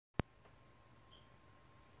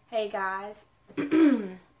Hey guys,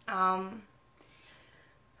 I've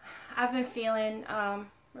been feeling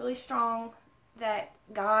really strong that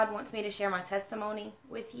God wants me to share my testimony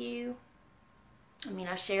with you. I mean,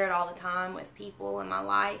 I share it all the time with people in my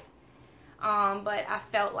life, but I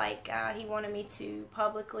felt like He wanted me to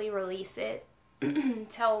publicly release it,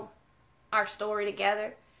 tell our story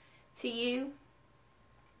together to you.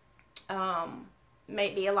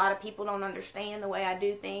 Maybe a lot of people don't understand the way I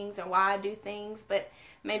do things and why I do things, but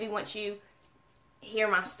maybe once you hear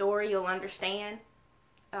my story, you'll understand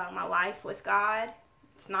my life with God.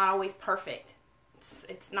 It's not always perfect.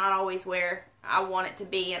 It's not always where I want it to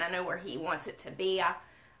be, and I know where He wants it to be. I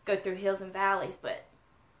go through hills and valleys, but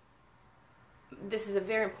this is a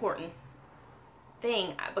very important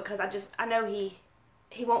thing because I know He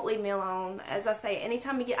won't leave me alone. As I say,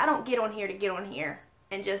 anytime I don't get on here to get on here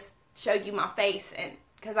and just show you my face, and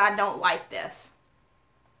because I don't like this.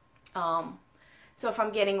 So if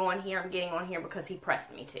I'm getting on here, I'm getting on here because He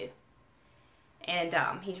pressed me to. And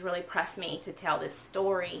He's really pressed me to tell this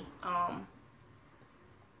story. I'm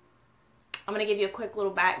going to give you a quick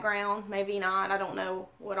little background. Maybe not. I don't know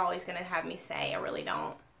what all He's going to have me say. I really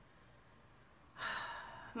don't.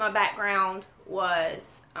 My background was,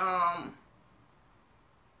 I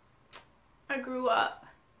grew up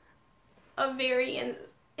a very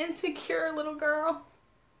insecure little girl.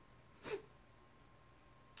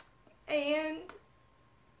 And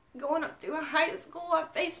going up through high school, I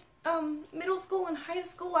faced, middle school and high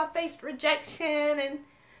school, I faced rejection and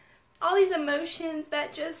all these emotions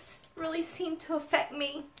that just really seemed to affect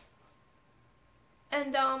me.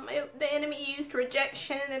 And the enemy used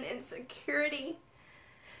rejection and insecurity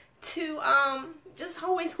to just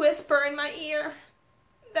always whisper in my ear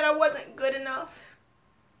that I wasn't good enough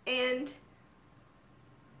and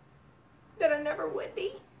that I never would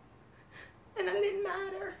be, and I didn't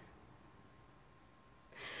matter.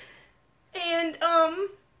 And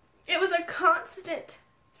it was a constant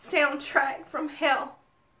soundtrack from hell.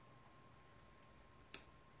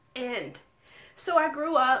 And so I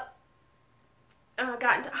grew up,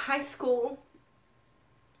 got into high school,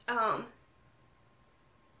 I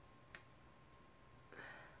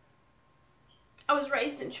was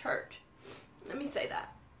raised in church. Let me say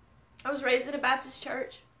that. I was raised in a Baptist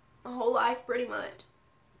church my whole life, pretty much.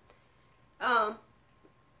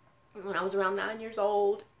 When I was around 9 years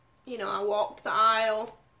old, you know, I walked the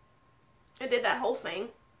aisle. I did that whole thing.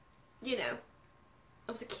 You know,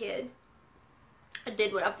 I was a kid. I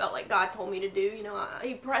did what I felt like God told me to do. You know,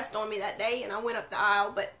 He pressed on me that day, and I went up the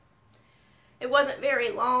aisle. But it wasn't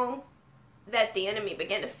very long that the enemy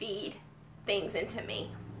began to feed things into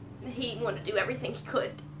me. He wanted to do everything he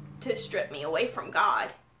could to strip me away from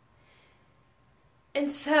God.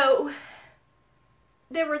 And so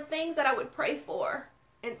there were things that I would pray for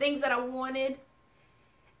and things that I wanted,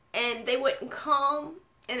 and they wouldn't come,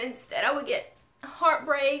 and instead I would get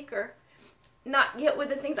heartbreak or not get with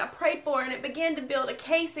the things I prayed for, and it began to build a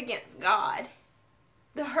case against God.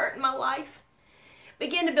 The hurt in my life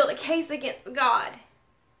began to build a case against God,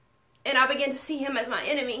 and I began to see Him as my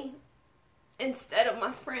enemy instead of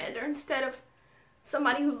my friend, or instead of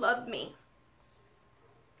somebody who loved me.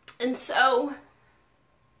 And so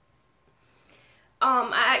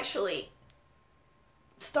I actually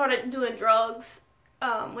started doing drugs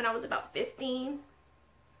when I was about 15,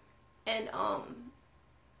 and I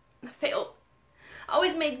failed. I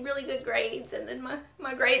always made really good grades, and then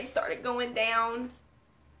my grades started going down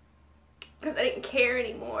because I didn't care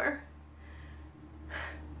anymore.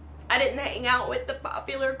 I didn't hang out with the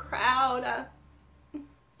popular crowd.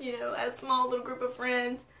 You know, I had a small little group of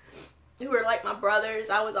friends who were like my brothers.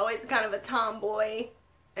 I was always kind of a tomboy,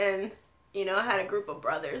 and you know, I had a group of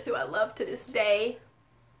brothers who I love to this day,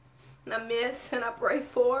 and I miss and I pray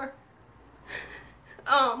for.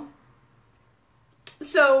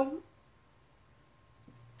 So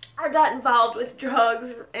I got involved with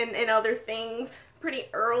drugs and other things pretty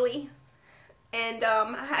early, and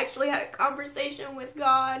I actually had a conversation with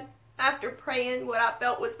God after praying what I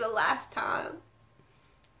felt was the last time,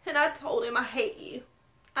 and I told Him, I hate you.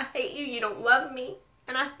 I hate you. You don't love me,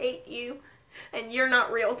 and I hate you. And you're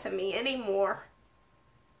not real to me anymore.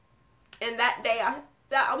 And that day,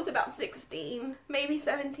 I was about 16, maybe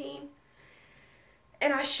 17.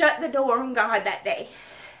 And I shut the door on God that day.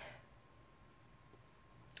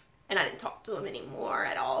 And I didn't talk to Him anymore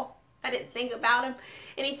at all. I didn't think about Him.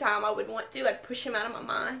 Anytime I would want to, I'd push Him out of my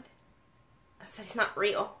mind. I said, He's not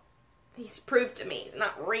real. He's proved to me He's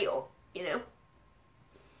not real, you know.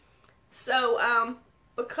 So,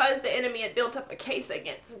 because the enemy had built up a case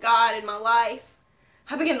against God in my life,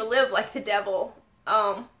 I began to live like the devil.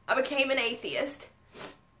 I became an atheist.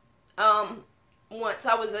 once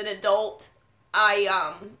I was an adult,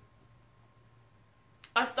 I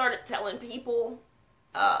started telling people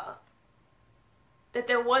that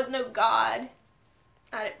there was no God.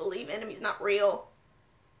 I didn't believe enemy's not real,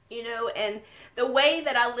 you know, and the way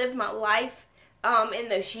that I lived my life in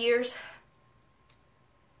those years,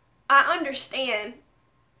 I understand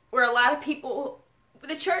where a lot of people,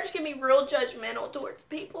 the church can be real judgmental towards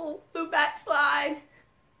people who backslide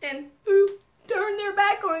and who turn their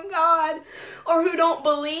back on God or who don't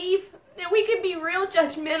believe. And we can be real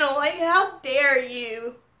judgmental, like, how dare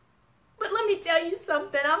you? But let me tell you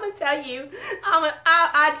something. I'm going to tell you,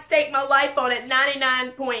 I'd stake my life on it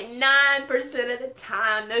 99.9% of the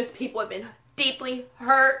time. Those people have been deeply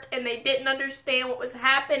hurt and they didn't understand what was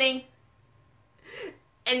happening.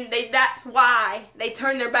 And that's why they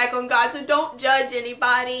turned their back on God. So don't judge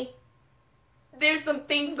anybody. There's some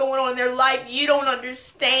things going on in their life you don't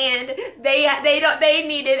understand. They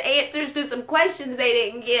needed answers to some questions they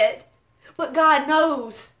didn't get. But God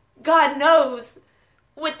knows. God knows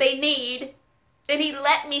what they need. And He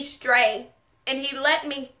let me stray. And He let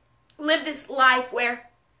me live this life where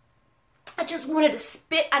I just wanted to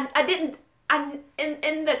spit.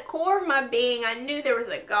 In the core of my being, I knew there was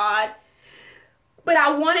a God. But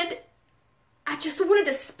I just wanted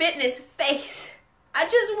to spit in His face. I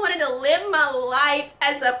just wanted to live my life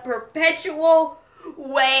as a perpetual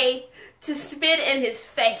way to spit in His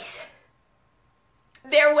face.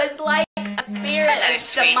 There was like a spirit of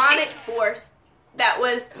demonic force that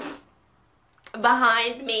was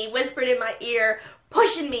behind me, whispered in my ear,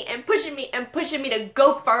 pushing me and pushing me and pushing me to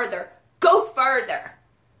go further. Go further.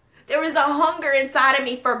 There was a hunger inside of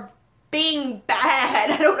me for being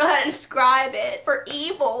bad. I don't know how to describe it. For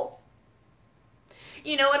evil.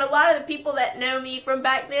 You know, and a lot of the people that know me from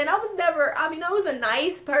back then, I was a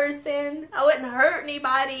nice person. I wouldn't hurt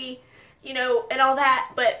anybody, you know, and all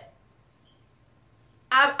that. But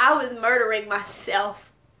I was murdering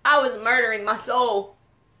myself. I was murdering my soul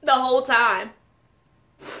the whole time.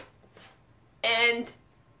 And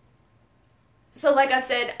so, like I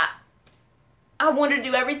said, I wanted to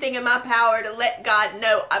do everything in my power to let God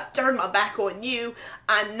know, I've turned my back on you.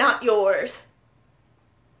 I'm not yours.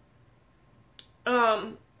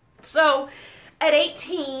 So at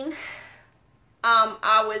 18,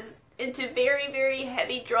 I was into very, very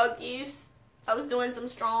heavy drug use. I was doing some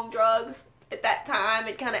strong drugs at that time.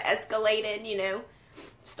 It kind of escalated, you know,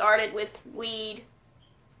 started with weed,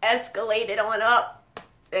 escalated on up,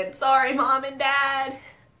 and sorry Mom and Dad,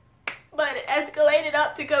 but it escalated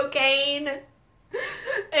up to cocaine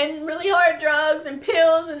and really hard drugs and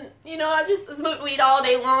pills, and, you know, I just smoked weed all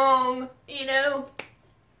day long, you know,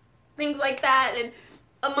 things like that, and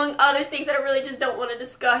among other things that I really just don't want to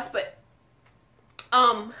discuss. But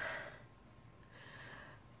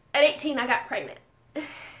at 18 I got pregnant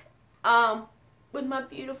with my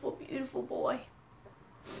beautiful, beautiful boy,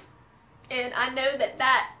 and I know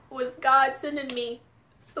that was God sending me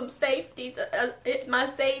some safety. My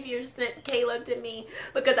Savior sent Caleb to me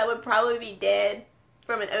because I would probably be dead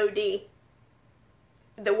from an OD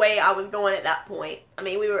the way I was going at that point. I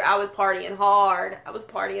mean, I was partying hard. I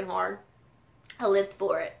lived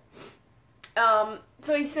for it.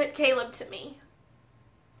 So He sent Caleb to me.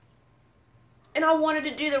 And I wanted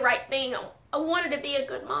to do the right thing. I wanted to be a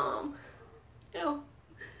good mom. You know,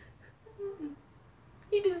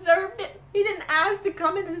 he deserved it. He didn't ask to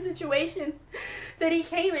come into the situation that he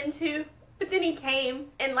came into. But then he came.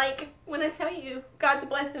 And like, when I tell you, God's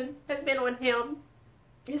blessing has been on him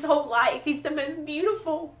his whole life. He's the most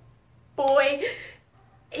beautiful boy.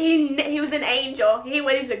 He was an angel. He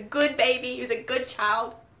was a good baby. He was a good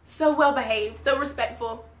child. So well behaved. So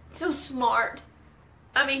respectful. So smart.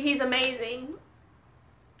 I mean, he's amazing.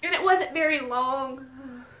 And it wasn't very long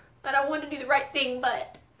that I wanted to do the right thing,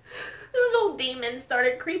 but those old demons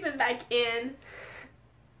started creeping back in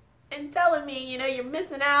and telling me, you know, you're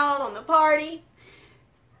missing out on the party.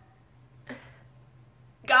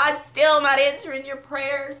 God's still not answering your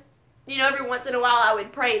prayers. You know, every once in a while I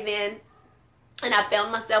would pray then, and I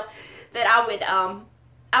found myself that I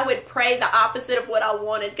would pray the opposite of what I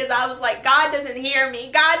wanted, because I was like, God doesn't hear me.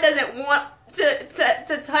 God doesn't want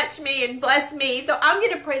to touch me and bless me, so I'm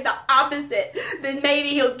going to pray the opposite. Then maybe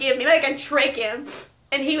He'll give me, maybe I can trick Him,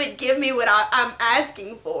 and He would give me what I'm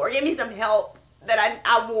asking for. Give me some help that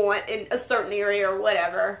I want in a certain area or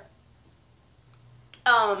whatever.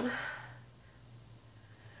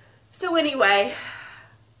 So anyway,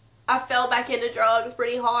 I fell back into drugs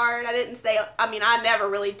pretty hard. I never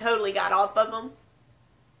really totally got off of them.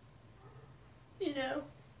 You know.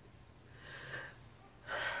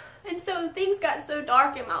 And so things got so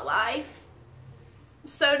dark in my life.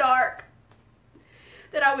 So dark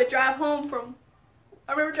that I would drive home from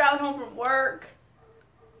I remember driving home from work,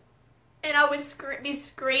 and I would be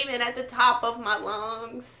screaming at the top of my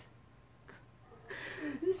lungs,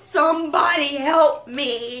 somebody help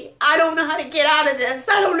me. I don't know how to get out of this.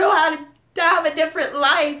 I don't know how to have a different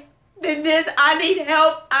life than this. I need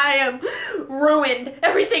help. I am ruined.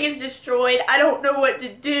 Everything is destroyed. I don't know what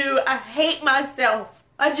to do. I hate myself.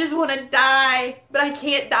 I just want to die, but I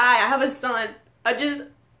can't die. I have a son.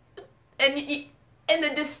 And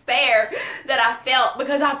the despair that I felt,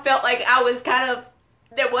 because I felt like I was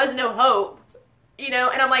there was no hope. And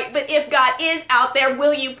I'm like, but if God is out there,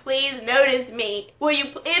 will you please notice me?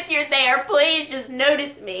 If you're there, please just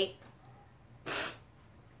notice me.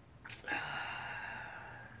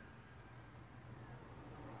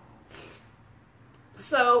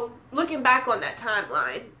 So, looking back on that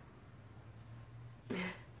timeline,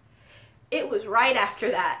 it was right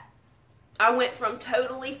after that. I went from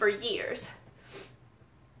totally, for years,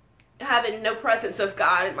 having no presence of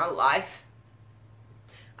God in my life.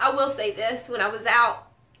 I will say this, when I was out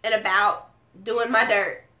and about doing my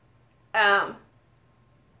dirt,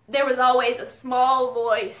 there was always a small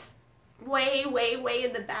voice way, way, way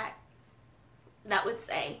in the back that would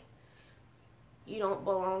say, you don't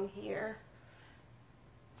belong here.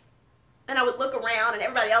 And I would look around and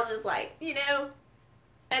everybody else was like,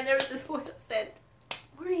 and there was this voice that said,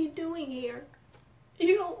 what are you doing here?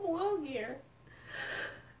 You don't belong here.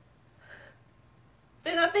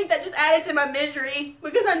 And I think that just added to my misery,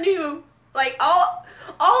 because I knew, all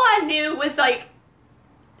I knew was,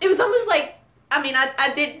 it was almost like,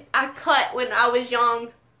 I cut when I was young,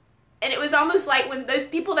 and it was almost like when those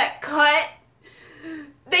people that cut,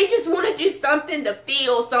 they just want to do something to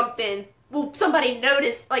feel something. Well, somebody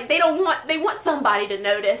notice, they want somebody to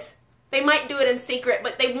notice. They might do it in secret,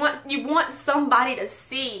 but you want somebody to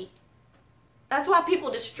see. That's why people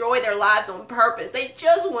destroy their lives on purpose. They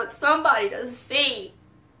just want somebody to see.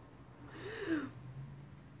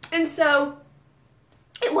 And so,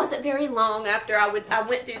 it wasn't very long after I went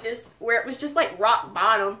through this, where it was just like rock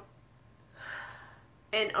bottom.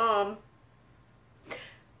 And,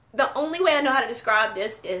 the only way I know how to describe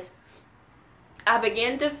this is, I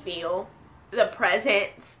began to feel the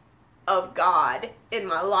presence of God in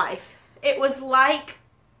my life. It was like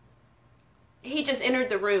he just entered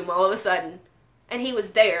the room all of a sudden, and he was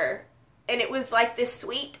there, and it was like this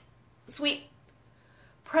sweet, sweet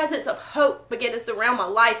presence of hope began to surround my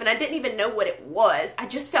life, and I didn't even know what it was. I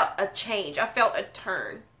just felt a change. I felt a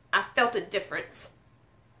turn. I felt a difference.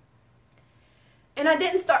 And I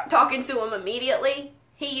didn't start talking to him immediately.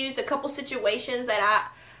 He used a couple situations that I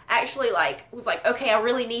actually was like, okay, I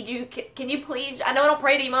really need you. Can you please, I know I don't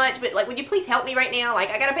pray too much, but would you please help me right now? I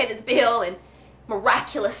gotta pay this bill. And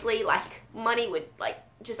miraculously, money would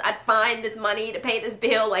I'd find this money to pay this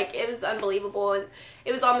bill. It was unbelievable. And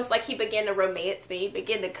it was almost like he began to romance me,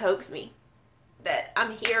 began to coax me that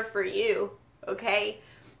I'm here for you, okay?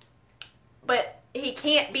 But he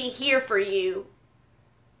can't be here for you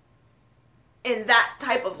in that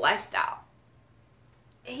type of lifestyle.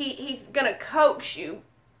 He's gonna coax you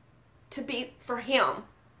to be for him,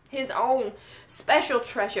 his own special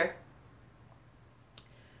treasure.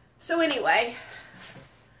 So anyway,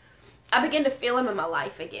 I began to feel him in my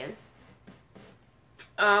life again.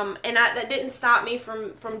 And that didn't stop me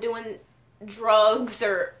from doing drugs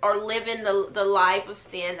or living the life of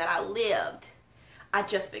sin that I lived. I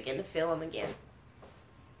just began to feel him again.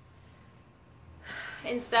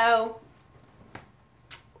 And so,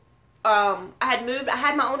 I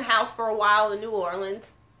had my own house for a while in New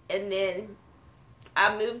Orleans, and then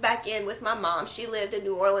I moved back in with my mom. She lived in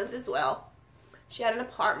New Orleans as well. She had an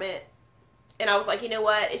apartment, and I was like, you know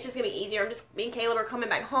what, it's just going to be easier. Me and Caleb are coming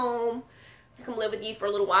back home. I come live with you for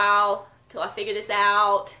a little while till I figure this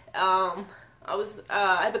out.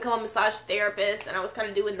 I'd become a massage therapist, and I was kind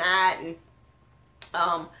of doing that, and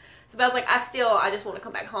so but I was like, I just want to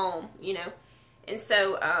come back home, and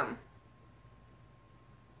so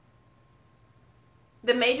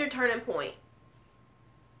the major turning point,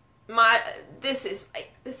 this is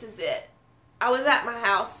it. I was at my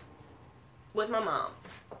house with my mom.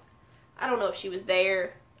 I don't know if she was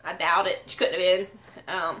there. I doubt it. She couldn't have been.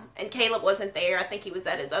 And Caleb wasn't there. I think he was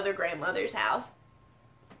at his other grandmother's house.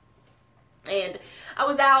 And I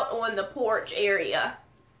was out on the porch area,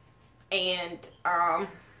 and I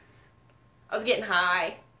was getting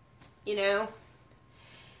high,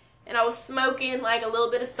 and I was smoking a little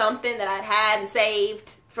bit of something that I'd had and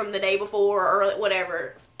saved from the day before or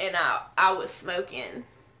whatever, and I was smoking,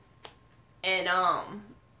 and I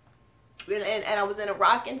was in a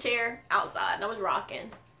rocking chair outside, and I was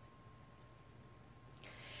rocking.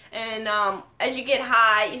 And as you get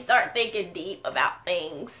high, you start thinking deep about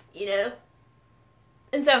things,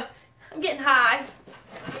 And so I'm getting high,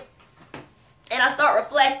 and I start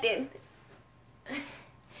reflecting.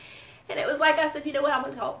 And it was like I said, you know what, I'm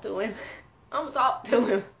going to talk to him. I'm going to talk to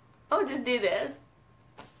him. I'm going to just do this.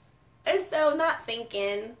 And so not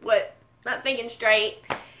thinking straight.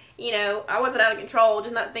 You know, I wasn't out of control,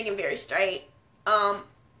 just not thinking very straight. I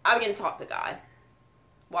began to talk to God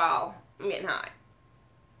while I'm getting high.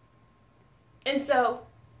 And so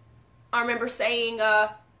I remember saying,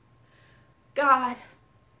 God,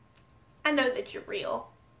 I know that you're real.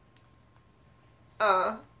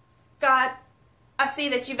 God, I see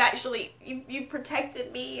that you've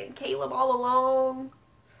protected me and Caleb all along.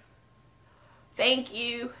 Thank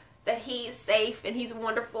you that he's safe and he's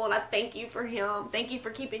wonderful, and I thank you for him. Thank you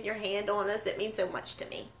for keeping your hand on us. It means so much to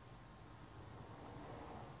me.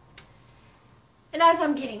 And as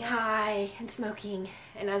I'm getting high and smoking,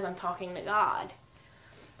 and as I'm talking to God,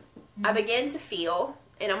 I begin to feel,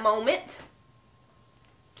 in a moment,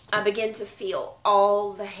 I begin to feel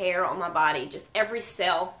all the hair on my body, just every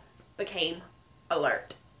cell became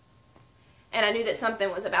alert. And I knew that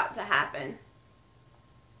something was about to happen.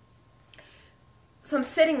 So I'm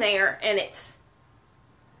sitting there, and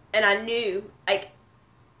I knew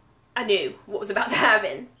what was about to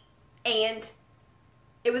happen. And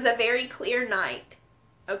it was a very clear night,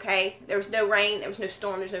 okay? There was no rain, there was no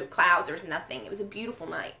storm, there was no clouds, there was nothing. It was a beautiful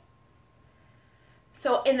night.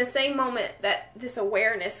 So in the same moment that this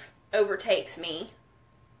awareness overtakes me,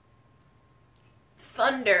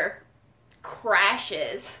 thunder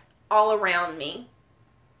crashes all around me.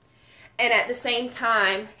 And at the same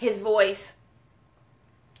time, his voice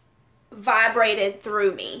vibrated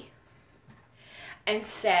through me and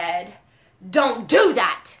said, "Don't do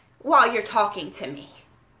that while you're talking to me."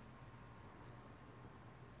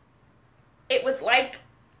 It was like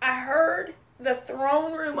I heard the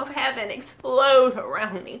throne room of heaven explode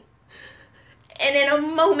around me. And in a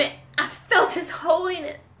moment, I felt his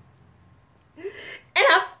holiness. And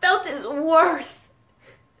I felt his worth.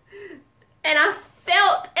 And I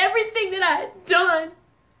felt everything that I had done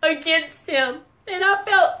against him. And I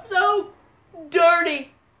felt so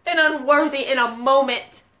dirty and unworthy in a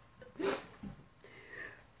moment.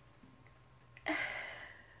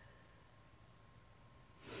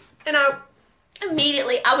 And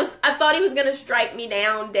I thought he was going to strike me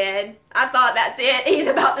down dead. I thought, that's it. He's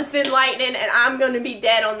about to send lightning and I'm going to be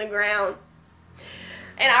dead on the ground.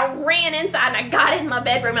 And I ran inside and I got in my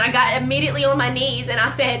bedroom and I got immediately on my knees and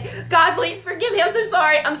I said, "God, please forgive me. I'm so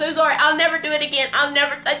sorry. I'm so sorry. I'll never do it again. I'll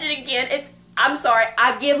never touch it again. I'm sorry.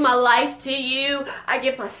 I give my life to you. I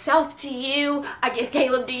give myself to you. I give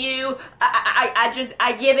Caleb to you.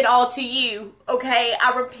 I give it all to you. Okay?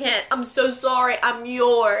 I repent. I'm so sorry. I'm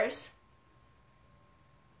yours."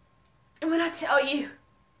 And when I tell you,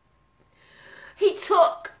 he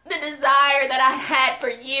took the desire that I had for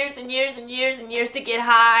years and years and years and years to get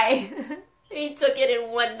high. He took it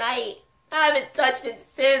in one night. I haven't touched it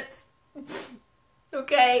since.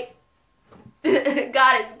 Okay?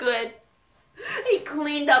 God is good. He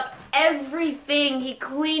cleaned up everything. He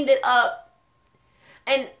cleaned it up.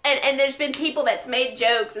 And there's been people that's made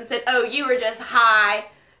jokes and said, "Oh, you were just high.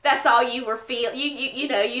 That's all you were feeling. You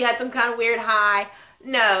know, you had some kind of weird high."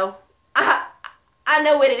 No. I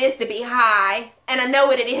know what it is to be high, and I know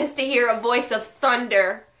what it is to hear a voice of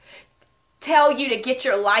thunder tell you to get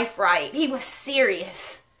your life right. He was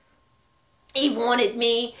serious. He wanted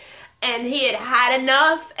me, and he had had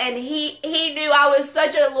enough, and he knew I was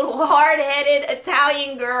such a little hard-headed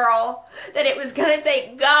Italian girl that it was going to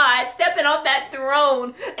take God stepping off that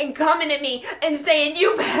throne and coming to me and saying,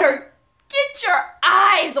 "You better get your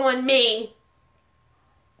eyes on me.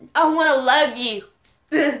 I want to love you.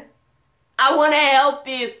 I want to help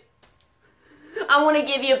you. I want to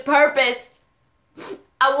give you purpose.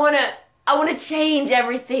 I want to change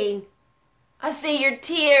everything. I see your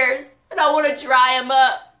tears, and I want to dry them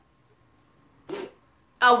up.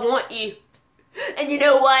 I want you." And you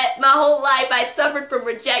know what? My whole life I'd suffered from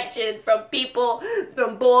rejection from people,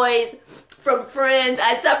 from boys, from friends.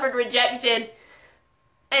 I'd suffered rejection.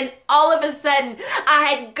 And all of a sudden, I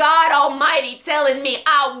had God Almighty telling me,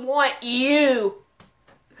 "I want you."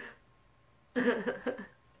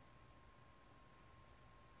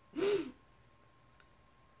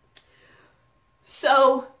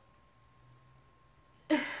 So,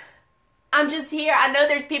 I'm just here. I know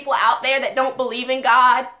there's people out there that don't believe in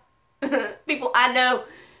God. People I know.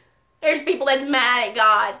 There's people that's mad at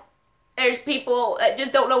God. There's people that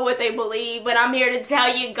just don't know what they believe. But I'm here to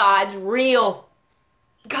tell you, God's real.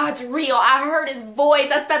 God's real. I heard his voice.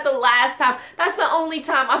 That's not the last time. That's the only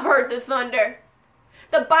time I've heard the thunder.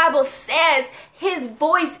 The Bible says his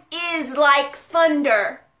voice is like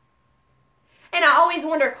thunder. And I always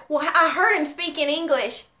wonder, well, I heard him speak in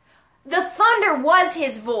English. The thunder was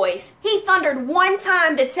his voice. He thundered one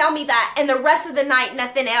time to tell me that, and the rest of the night,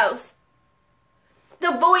 nothing else.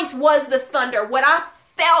 The voice was the thunder. What I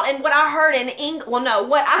felt and what I heard in English,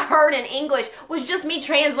 what I heard in English was just me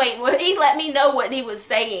translating. He let me know what he was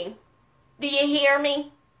saying. Do you hear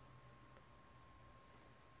me?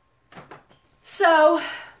 So,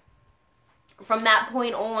 from that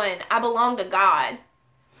point on, I belonged to God.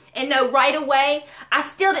 And no, right away, I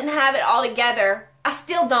still didn't have it all together. I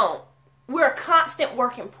still don't. We're a constant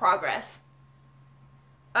work in progress.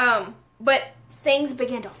 But things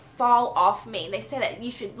began to fall off me. They said that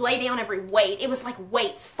you should lay down every weight. It was like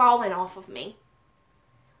weights falling off of me.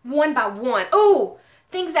 One by one. Oh,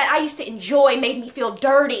 things that I used to enjoy made me feel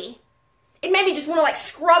dirty. It made me just want to like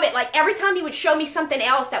scrub it. Like every time he would show me something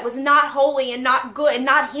else that was not holy and not good and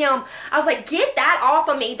not him, I was like, get that off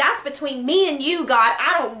of me. That's between me and you, God.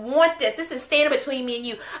 I don't want this. This is standing between me and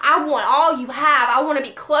you. I want all you have. I want to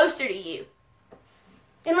be closer to you.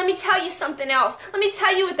 And let me tell you something else. Let me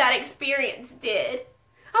tell you what that experience did.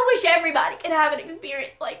 I wish everybody could have an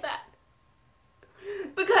experience like that.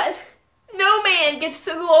 Because no man gets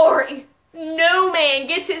the glory. No man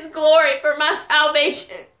gets his glory for my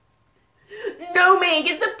salvation. No man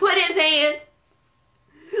gets to put his hands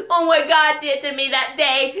on what God did to me that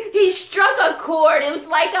day. He struck a chord. It was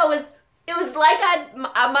like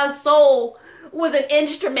my soul was an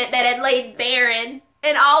instrument that had laid barren.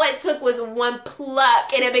 And all it took was one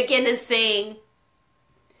pluck and it began to sing.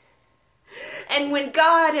 And when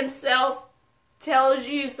God himself tells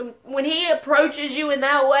you, when he approaches you in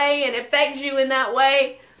that way and affects you in that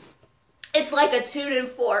way, it's like a tuning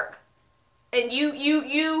fork. And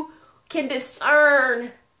you can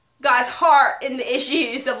discern God's heart in the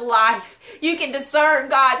issues of life. You can discern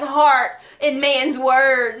God's heart in man's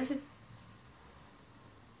words.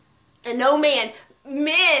 And no man,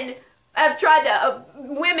 men have tried to,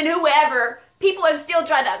 women, whoever, people have still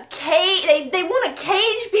tried to they want to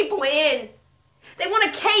cage people in. They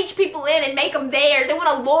want to cage people in and make them theirs. They want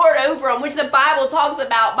to lord over them, which the Bible talks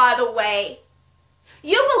about, by the way.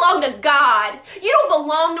 You belong to God. You don't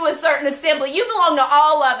belong to a certain assembly. You belong to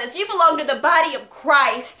all of us. You belong to the body of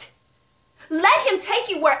Christ. Let him take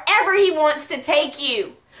you wherever he wants to take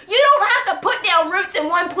you. You don't have to put down roots in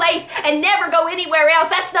one place and never go anywhere else.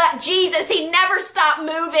 That's not Jesus. He never stopped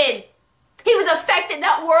moving. He was affecting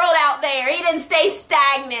that world out there. He didn't stay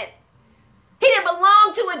stagnant. He didn't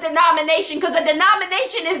belong to a denomination, because a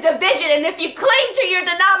denomination is division. And if you cling to your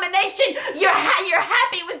denomination, you're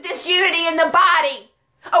happy with disunity in the body.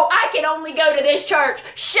 Oh, I can only go to this church.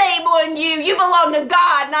 Shame on you. You belong to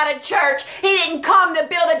God, not a church. He didn't come to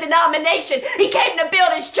build a denomination. He came to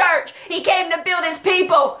build his church. He came to build his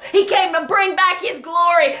people. He came to bring back his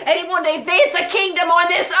glory. And he wanted to advance a kingdom on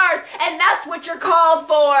this earth. And that's what you're called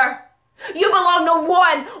for. You belong to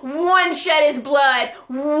one. One shed his blood.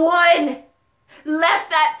 One left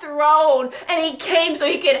that throne, and he came so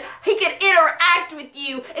he could interact with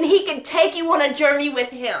you, and he could take you on a journey with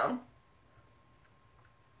him.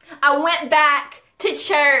 I went back to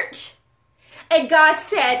church, and God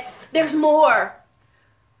said, there's more.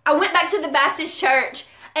 I went back to the Baptist church,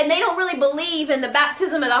 and they don't really believe in the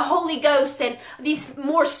baptism of the Holy Ghost and these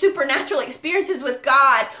more supernatural experiences with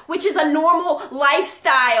God, which is a normal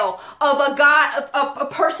lifestyle of a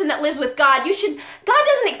person that lives with God. God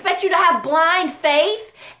doesn't expect you to have blind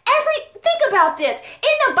faith. Think about this.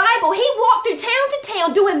 In the Bible, he walked through town to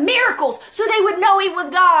town doing miracles so they would know he was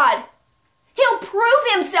God. He'll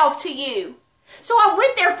prove himself to you. So I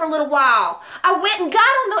went there for a little while. I went and got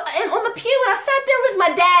on the pew, and I sat there with my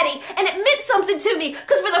daddy, and it meant something to me,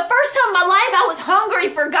 because for the first time in my life, I was hungry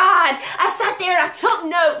for God. I sat there and I took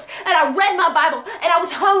notes, and I read my Bible, and I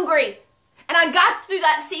was hungry. And I got through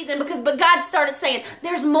that season but God started saying,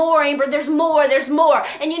 there's more, Amber, there's more, there's more.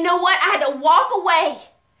 And you know what? I had to walk away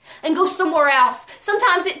and go somewhere else.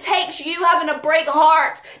 Sometimes it takes you having to break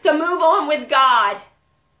hearts to move on with God.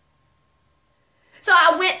 So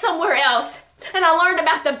I went somewhere else. And I learned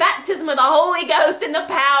about the baptism of the Holy Ghost and the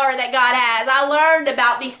power that God has. I learned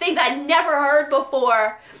about these things I'd never heard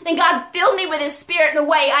before. And God filled me with his Spirit in a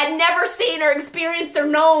way I'd never seen or experienced or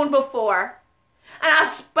known before. And I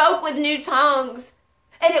spoke with new tongues.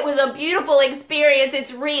 And it was a beautiful experience.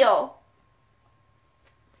 It's real.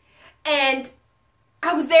 And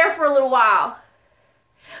I was there for a little while.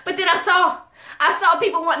 But then I saw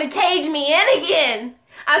people wanting to cage me in again.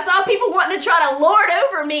 I saw people wanting to try to lord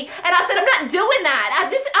over me. And I said, I'm not doing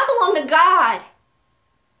that. I belong to God.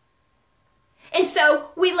 And so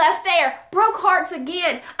we left there. Broke hearts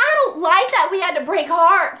again. I don't like that we had to break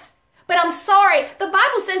hearts. But I'm sorry, the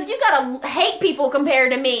Bible says you gotta hate people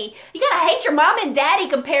compared to me. You gotta hate your mom and daddy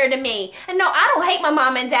compared to me. And no, I don't hate my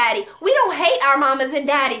mom and daddy. We don't hate our mamas and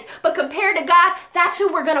daddies. But compared to God, that's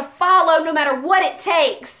who we're gonna follow no matter what it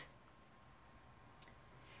takes.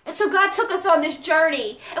 And so God took us on this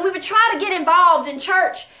journey. And we would try to get involved in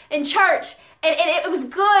church. And it was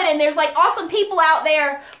good. And there's like awesome people out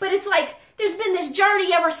there. But it's like there's been this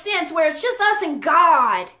journey ever since where it's just us and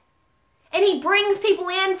God. And he brings people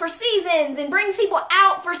in for seasons and brings people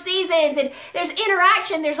out for seasons. And there's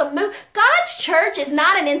interaction. There's a move. God's church is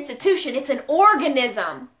not an institution. It's an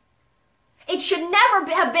organism. It should never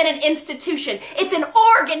have been an institution. It's an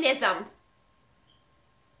organism.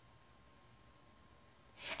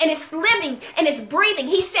 And it's living and it's breathing.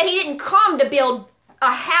 He said he didn't come to build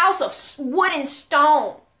a house of wood and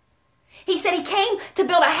stone. He said he came to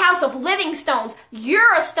build a house of living stones.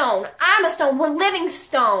 You're a stone. I'm a stone. We're living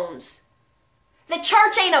stones. The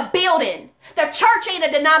church ain't a building. The church ain't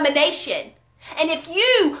a denomination. And if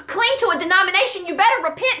you cling to a denomination, you better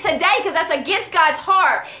repent today because that's against God's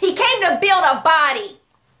heart. He came to build a body.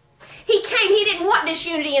 He didn't want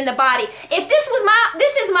disunity in the body. If this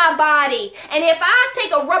is my body, and if I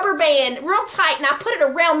take a rubber band real tight and I put it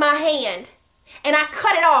around my hand, and I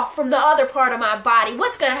cut it off from the other part of my body,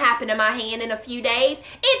 what's going to happen to my hand in a few days?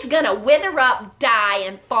 It's going to wither up, die,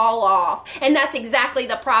 and fall off. And that's exactly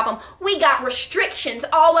the problem. We got restrictions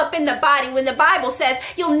all up in the body when the Bible says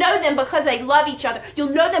you'll know them because they love each other. You'll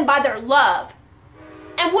know them by their love.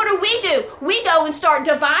 And what do? We go and start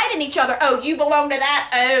dividing each other. Oh, you belong to that?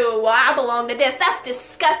 Oh, well, I belong to this. That's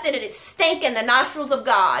disgusting and it stinks in the nostrils of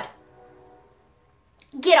God.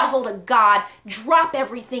 Get a hold of God. Drop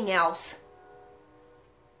everything else.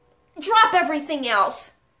 Drop everything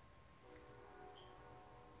else.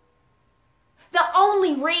 The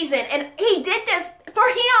only reason, and he did this for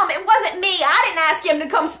him, it wasn't me. I didn't ask him to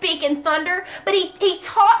come speak in thunder, but he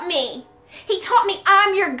taught me. He taught me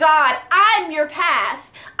I'm your God. I'm your path.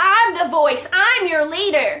 I'm the voice. I'm your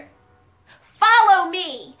leader. Follow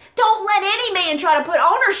me. Don't let any man try to put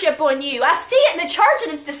ownership on you. I see it in the church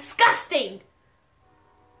and it's disgusting.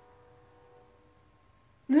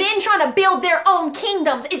 Men trying to build their own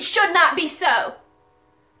kingdoms. It should not be so.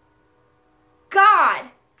 God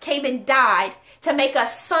came and died to make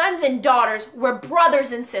us sons and daughters. We're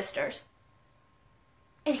brothers and sisters.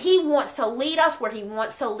 And he wants to lead us where he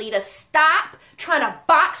wants to lead us. Stop trying to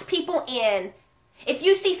box people in. If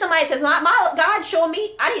you see somebody that says, not my God showing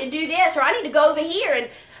me, I need to do this or I need to go over here, and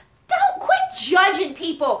don't quit judging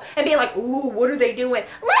people and being like, ooh, what are they doing?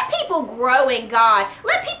 Let people grow in God.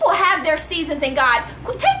 Let people have their seasons in God.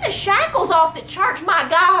 Take the shackles off the church, my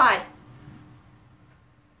God.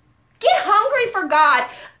 Get hungry for God.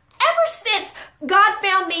 Ever since God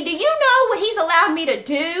found me, do you know what he's allowed me to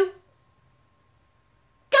do?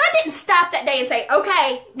 God didn't stop that day and say,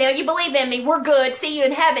 okay, now you believe in me, we're good, see you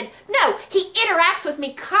in heaven. No, he interacts with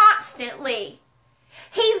me constantly.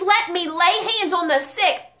 He's let me lay hands on the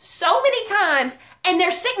sick so many times, and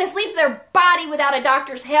their sickness leaves their body without a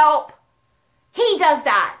doctor's help. He does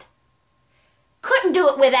that. Couldn't do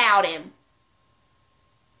it without him.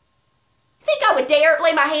 Think I would dare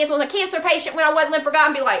lay my hands on a cancer patient when I wasn't living for God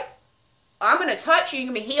and be like, I'm going to touch you,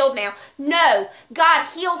 you're going to be healed now. No, God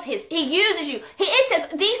heals he uses you. It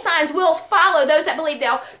says these signs will follow those that believe.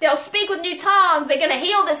 They'll speak with new tongues. They're going to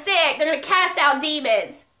heal the sick. They're going to cast out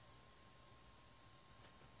demons.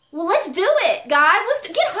 Well, let's do it, guys. Let's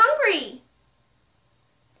get hungry.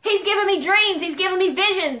 He's given me dreams. He's given me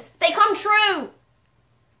visions. They come true.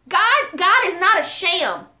 God is not a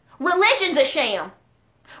sham. Religion's a sham.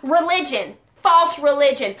 Religion, false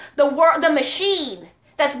religion, the machine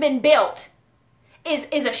that's been built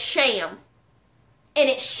is a sham. And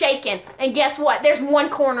it's shaken. And guess what? There's one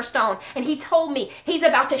cornerstone. And he told me he's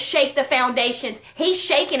about to shake the foundations. He's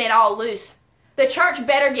shaking it all loose. The church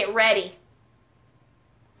better get ready.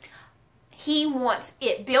 He wants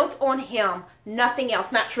it built on him, nothing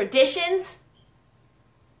else. Not traditions,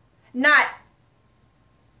 not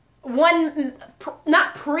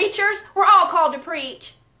preachers. We're all called to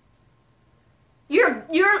preach.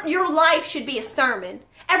 Your life should be a sermon.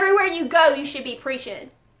 Everywhere you go, you should be preaching.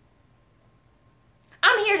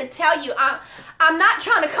 I'm here to tell you, I'm not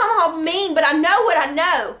trying to come off mean, but I know what I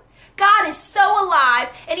know. God is so alive,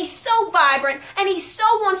 and he's so vibrant, and he so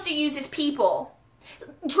wants to use his people.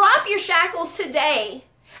 Drop your shackles today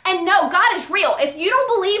and know God is real. If you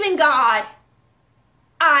don't believe in God,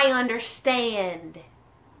 I understand.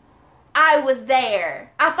 I was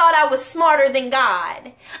there. I thought I was smarter than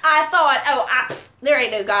God. I thought, there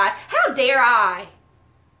ain't no God. How dare I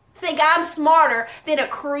think I'm smarter than a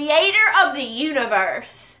creator of the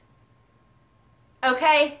universe?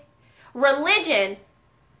 Okay? Religion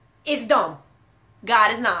is dumb.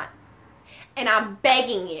 God is not. And I'm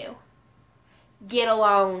begging you, get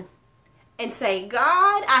alone and say,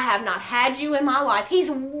 God, I have not had you in my life. He's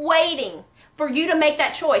waiting for you to make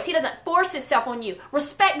that choice. He doesn't force himself on you.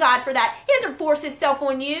 Respect God for that. He doesn't force himself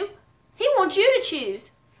on you. He wants you to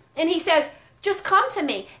choose. And he says, just come to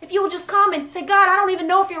me. If you will just come and say, God, I don't even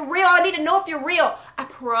know if you're real. I need to know if you're real. I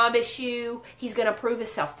promise you, he's going to prove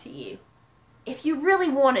himself to you. If you really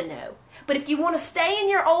want to know. But if you want to stay in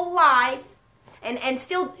your old life and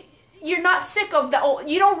still, you're not sick of the old,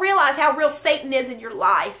 you don't realize how real Satan is in your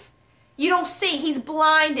life. You don't see, he's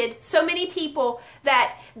blinded so many people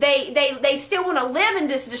that they still want to live in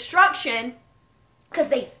this destruction because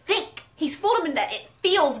they think he's fooled them in that it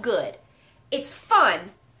feels good. It's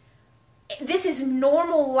fun. This is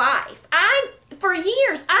normal life. For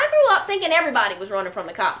years, I grew up thinking everybody was running from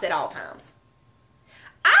the cops at all times.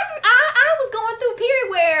 I was going through a period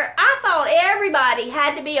where I thought everybody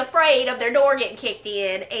had to be afraid of their door getting kicked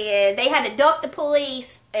in, and they had to duck the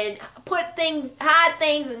police and hide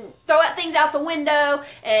things and throw things out the window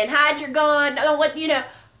and hide your gun.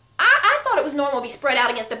 I thought it was normal to be spread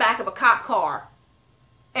out against the back of a cop car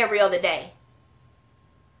every other day.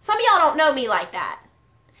 Some of y'all don't know me like that.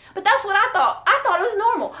 But that's what I thought. I thought it was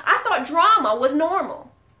normal. I thought drama was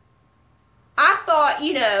normal. I thought,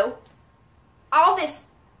 all this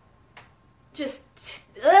just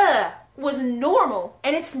was normal,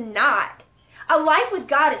 and it's not. A life with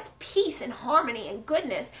God is peace and harmony and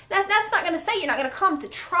goodness. That's not going to say you're not going to come to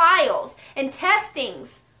trials and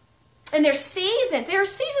testings. And there's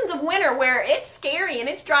seasons of winter where it's scary and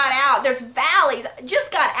it's dried out. There's valleys. I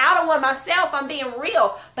just got out of one myself. I'm being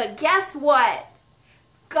real. But guess what?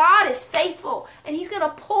 God is faithful, and he's going to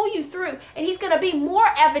pull you through, and he's going to be more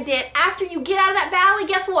evident after you get out of that valley.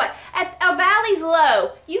 Guess what? A valley's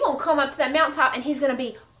low. You're going to come up to that mountaintop, and he's going to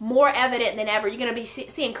be more evident than ever. You're going to be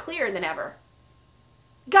seeing clearer than ever.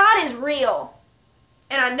 God is real,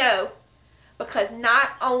 and I know, because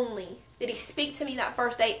not only did he speak to me that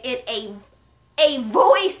first day in a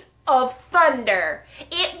voice of thunder.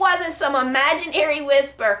 It wasn't some imaginary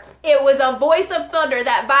whisper. It was a voice of thunder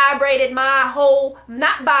that vibrated my whole,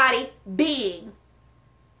 not body, being.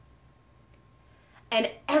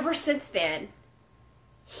 And ever since then,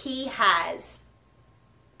 he has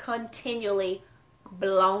continually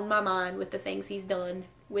blown my mind with the things he's done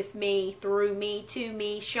with me, through me, to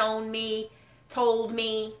me, shown me, told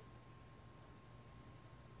me.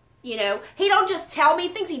 He don't just tell me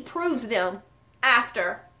things, he proves them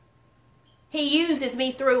after. He uses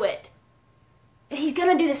me through it. And he's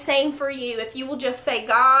going to do the same for you if you will just say,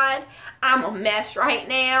 God, I'm a mess right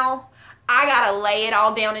now. I got to lay it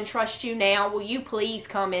all down and trust you now. Will you please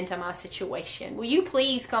come into my situation? Will you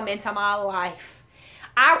please come into my life?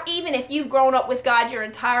 Even if you've grown up with God your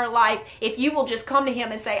entire life, if you will just come to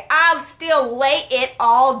him and say, I'll still lay it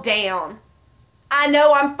all down. I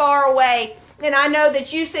know I'm far away, and I know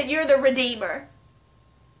that you said you're the Redeemer.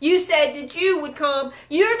 You said that you would come.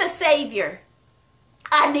 You're the Savior.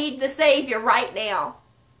 I need the Savior right now.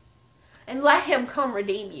 And let him come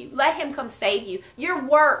redeem you. Let him come save you. Your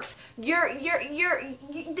works, they're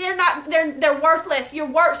worthless. Your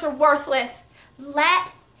works are worthless.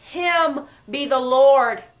 Let him be the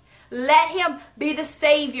Lord. Let him be the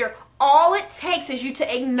Savior. All it takes is you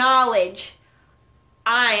to acknowledge,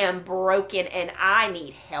 I am broken and I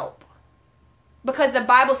need help. Because the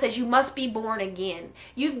Bible says you must be born again.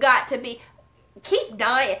 You've got to keep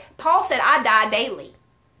dying. Paul said, I die daily.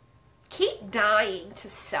 Keep dying to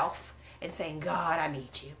self and saying, God, I need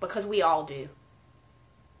you. Because we all do.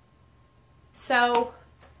 So,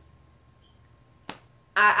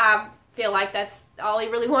 I feel like that's all he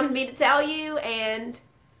really wanted me to tell you. And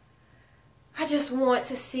I just want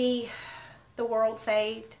to see the world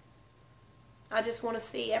saved. I just want to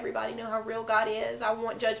see everybody know how real God is. I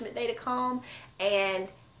want Judgment Day to come and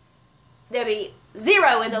there'll be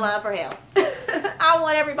zero in the line for hell. I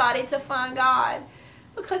want everybody to find God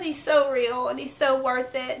because he's so real and he's so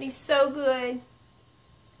worth it and he's so good.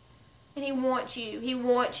 And he wants you. He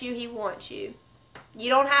wants you. He wants you. You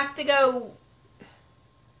don't have to go.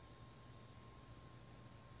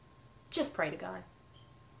 Just pray to God.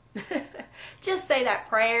 Just say that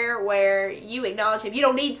prayer where you acknowledge him. You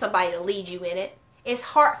don't need somebody to lead you in it. It's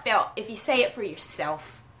heartfelt if you say it for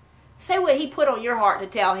yourself. Say what he put on your heart to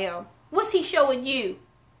tell him. What's he showing you?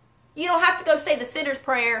 You don't have to go say the sinner's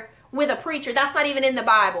prayer with a preacher. That's not even in the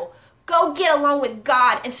Bible. Go get along with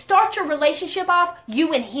God and start your relationship off,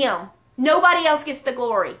 you and him. Nobody else gets the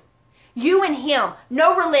glory. You and him.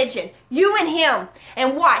 No religion. You and him.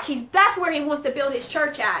 And watch. That's where he wants to build his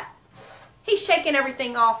church at. He's shaking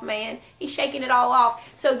everything off, man. He's shaking it all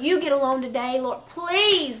off. So you get alone today, Lord.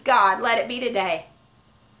 Please, God, let it be today.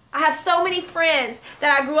 I have so many friends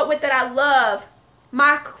that I grew up with that I love.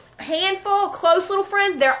 My handful of close little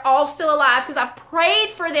friends, they're all still alive because I've prayed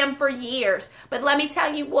for them for years. But let me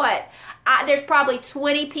tell you what, there's probably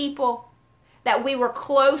 20 people that we were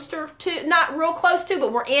closer to, not real close to,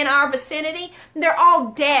 but were in our vicinity. They're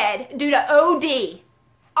all dead due to OD.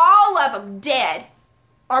 All of them dead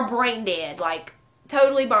or brain dead, like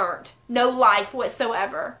totally burnt. No life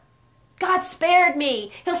whatsoever. God spared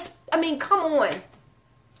me. Come on.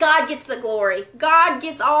 God gets the glory. God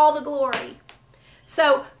gets all the glory.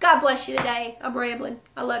 So, God bless you today. I'm rambling.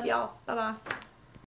 I love y'all. Bye-bye.